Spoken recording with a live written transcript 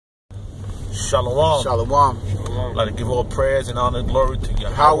Shalom. Shalom. I'd like to give all prayers and honor and glory to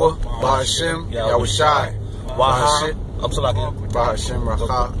Yahweh, Bahashem, Yahweh Shai, Bahashem, Bahashem,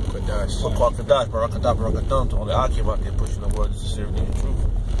 Racha, Kadash. Kadash, Barakadah, Barakadah, to all the Akim out there pushing the word of sincerity and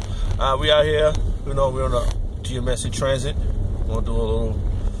truth. We out here, you know, we're on a GMS in transit. We're going to do a little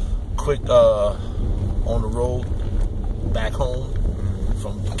quick on the road back home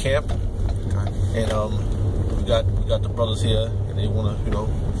from the camp. And we got the brothers here, and they want to, you know.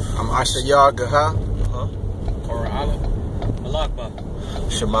 I'm Ashayar Gaha.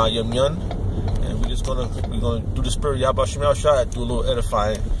 Shema Yum Yun. And we're gonna do the spirit Yabba Shema Shai, do a little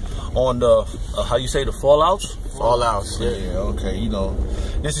edifying on the how you say the fallouts? Fallouts, yeah, okay, you know.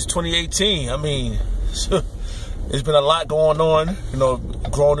 This is 2018. I mean, there's been a lot going on, you know,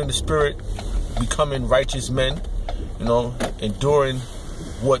 growing in the spirit, becoming righteous men, you know, enduring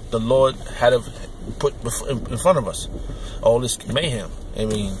what the Lord had put in front of us. All this mayhem. I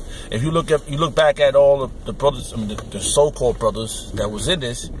mean, if you look back at all of the brothers, I mean, the so-called brothers that was in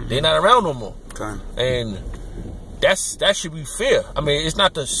this, they're not around no more. Okay. And that should be fair. I mean, it's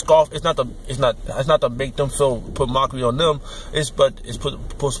not to scoff. It's not to make them put mockery on them. Supposed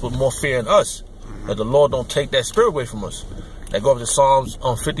to put more fear in us. That the Lord don't take that spirit away from us. That go up to Psalms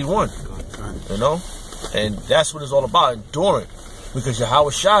 51. You know, and that's what it's all about, enduring, because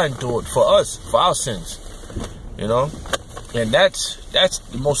Yahweh Shai endured for us, for our sins. You know, and that's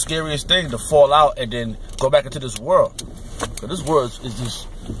the most scariest thing, to fall out and then go back into this world. But this world is just,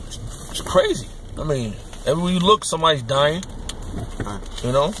 it's crazy. I mean, everywhere you look, somebody's dying.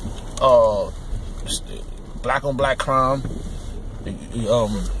 You know, black on black crime.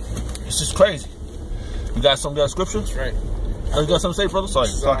 It's just crazy. You got scripture? That's right. Oh, you got something to say, brother? Sorry.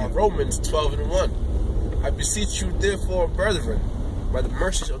 Romans 12:1. I beseech you, therefore, brethren, by the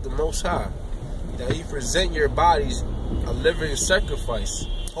mercies of the Most High, that you present your bodies a living sacrifice,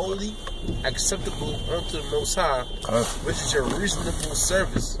 holy, acceptable unto the Most High, which is your reasonable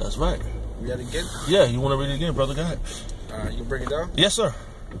service. That's right. Read that again? Yeah, you want to read it again, brother? Go ahead. You can break it down? Yes, sir.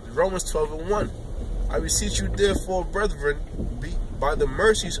 Romans 12:1. I beseech you, therefore, brethren, by the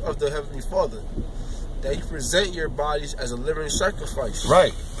mercies of the Heavenly Father, that you present your bodies as a living sacrifice.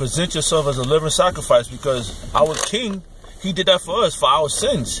 Right. Present yourself as a living sacrifice, because our King, he did that for us, for our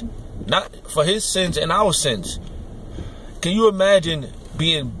sins. Not for his sins and our sins. Can you imagine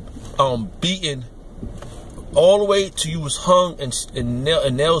being beaten all the way till you was hung and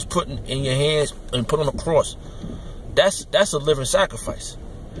nails put in your hands and put on a cross? That's a living sacrifice.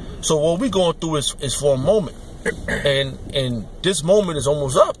 So what we're going through is for a moment, and this moment is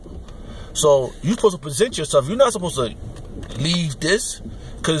almost up. So you're supposed to present yourself. You're not supposed to leave this,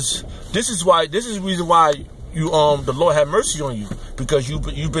 because this is the reason why you the Lord had mercy on you, because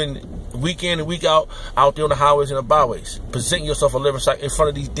you've been week in and week out there on the highways and the byways, presenting yourself a living sacrifice in front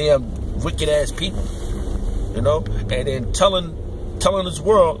of these damn wicked ass people, you know, and then telling this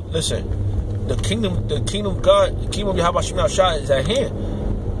world, listen, the kingdom of God, the kingdom of Yahweh Shema Shai is at hand.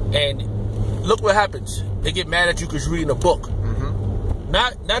 And look what happens. They get mad at you because you're reading a book.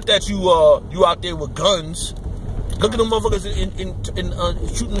 Not that you out there with guns. Look at them motherfuckers in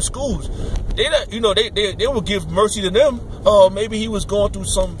shooting the schools. They will give mercy to them. Maybe he was going through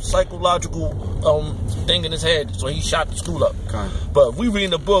some psychological thing in his head, so he shot the school up. Okay. But if we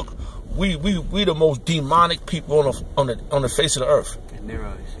read the book, we the most demonic people on the face of the earth. In their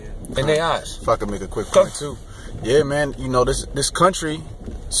eyes, yeah. In their eyes. If I can make a quick point too. Yeah, man. You know, this country,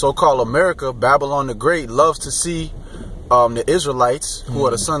 so-called America, Babylon the Great, loves to see the Israelites, who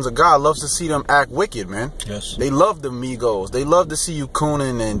are the sons of God, loves to see them act wicked, man. Yes. They love the Migos. They love to see you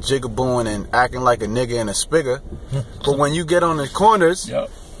cooning and jigabooing and acting like a nigga in a spigger. But when you get on the corners,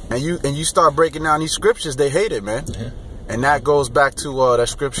 and you start breaking down these scriptures, they hate it, man. And that goes back to that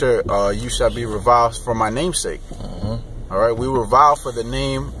scripture, you shall be reviled for my name's sake. All right, we revile for the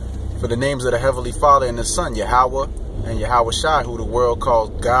names of the Heavenly Father and the Son, Yahweh and Yahweh Shai, who the world calls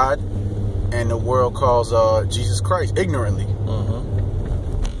God and the world calls Jesus Christ ignorantly.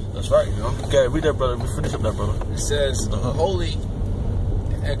 That's right. You know? Okay, read that, brother. We finish up that, brother. It says, holy,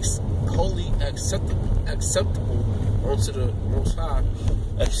 acceptable unto the Most High.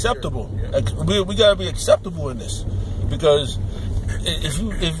 Acceptable. Yeah. We gotta be acceptable in this, because if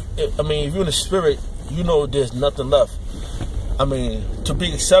you're in the spirit, you know there's nothing left. I mean, to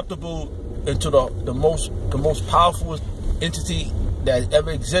be acceptable into the most powerful entity that ever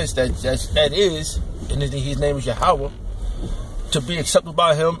exists, that is, and his name is Yahweh, to be accepted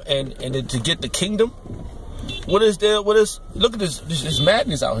by him and to get the kingdom. What is look at this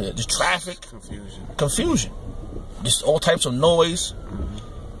madness out here, this traffic, confusion, just all types of noise.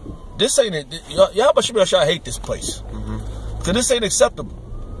 This ain't it. Yahweh Shema Shai hate this place, because this ain't acceptable.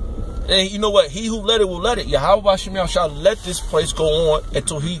 And you know what? He who let it will let it. Yahweh Shemel shall let this place go on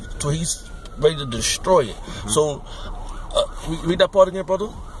until he's ready to destroy it. So, read that part again, brother.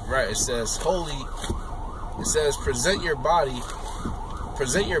 Right. It says holy. It says present your bodies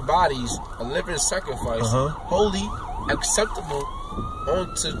a living sacrifice, holy, acceptable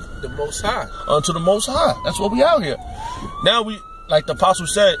unto the Most High. Unto the Most High. That's what we out here. Now we, like the apostle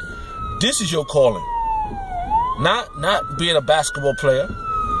said, this is your calling. Not being a basketball player,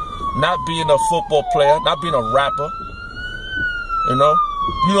 not being a football player, not being a rapper. You know,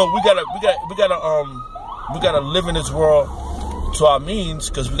 we gotta live in this world to our means,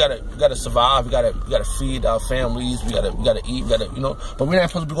 because we gotta survive. We gotta feed our families. We gotta eat. But we're not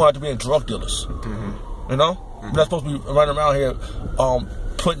supposed to be going out to being drug dealers. You know, we're not supposed to be running around here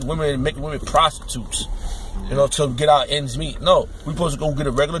making women prostitutes. You know, to get our ends meet. No, we're supposed to go get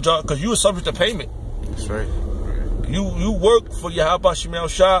a regular job, because you are subject to payment. That's right. You work for Yahweh Shemel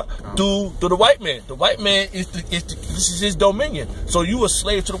Shah through the white man. The white man this is his dominion. So you a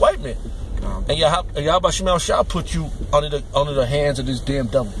slave to the white man. And Yahweh Shemel Shah put you under the hands of this damn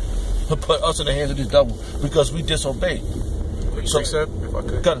devil. Put us in the hands of this devil because we disobeyed. So, if I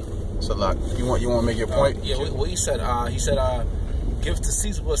could. It's a lot. You want to make your point? Yeah. What he said? He said, "Give to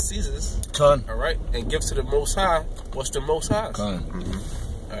Caesar what's Caesar's." All right, and give to the Most High what's the Most High's. All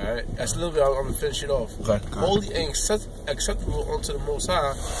right, that's a little bit. I'm gonna finish it off. Holy and acceptable unto the Most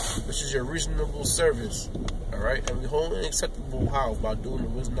High, which is your reasonable service. All right, and we holy and acceptable how? By doing the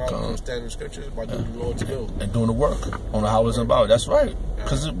wisdom, understanding the scriptures, by doing the Lord's will, and doing the work on how it's about. That's right.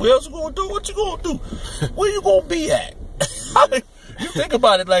 Because where else you gonna do? What you gonna do? Where you gonna be at? You think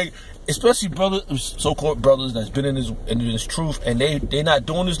about it, like, especially brothers, so-called brothers that's been in this truth, and they not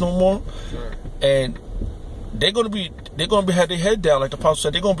doing this no more, and they're gonna have their head down, like the apostle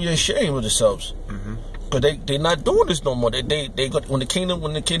said. They're gonna be ashamed of themselves, because they not doing this no more. When the kingdom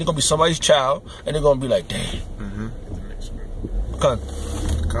gonna be somebody's child, and they're gonna be like, damn.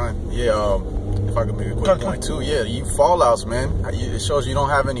 Yeah. If I could make a quick point too, you fallouts, man. It shows you don't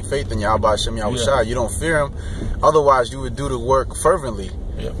have any faith in Yahweh Shem Yahushua. You don't fear him. Otherwise, you would do the work fervently.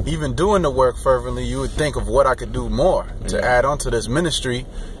 Even doing the work fervently, you would think of what I could do more to add on to this ministry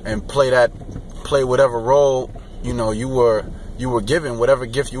and play whatever role you were given, whatever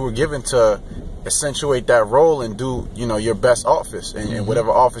gift you were given to accentuate that role and do your best office and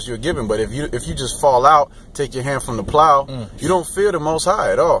whatever office you're given. But if you just fall out, take your hand from the plow, you don't fear the Most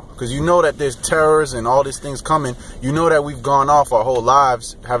High at all, because you know that there's terrors and all these things coming. You know that we've gone off our whole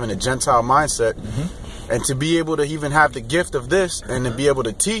lives having a Gentile mindset, and to be able to even have the gift of this and to be able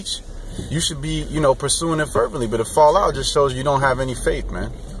to teach, you should be pursuing it fervently. But to fall out just shows you don't have any faith,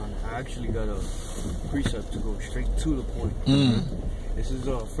 man. I actually got a precept to go straight to the point. This is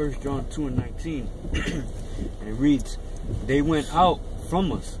 1 John 2:19, and it reads, "They went out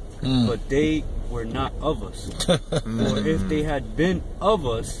from us, but they were not of us. For if they had been of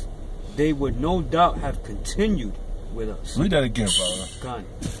us, they would no doubt have continued with us." Read that again, brother.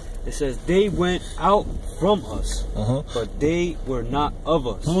 It says, "They went out from us, but they were not of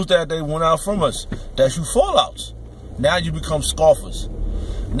us." Who's that? They went out from us. That's you fallouts. Now you become scoffers.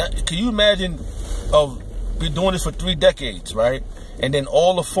 Now, can you imagine been doing this for 3 decades, right? And then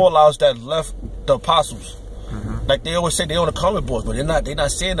all the fallouts that left the apostles, like they always say, they on the comment boards, but they're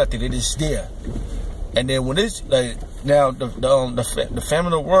not saying nothing. They're just there. And then when it's like now the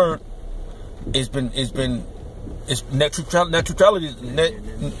famine of the word net neutrality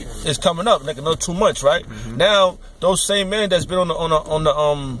is coming up like another 2 months, right? Now those same men that's been on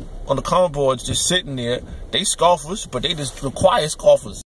the comment boards just sitting there, they scoffers, but they just require scoffers.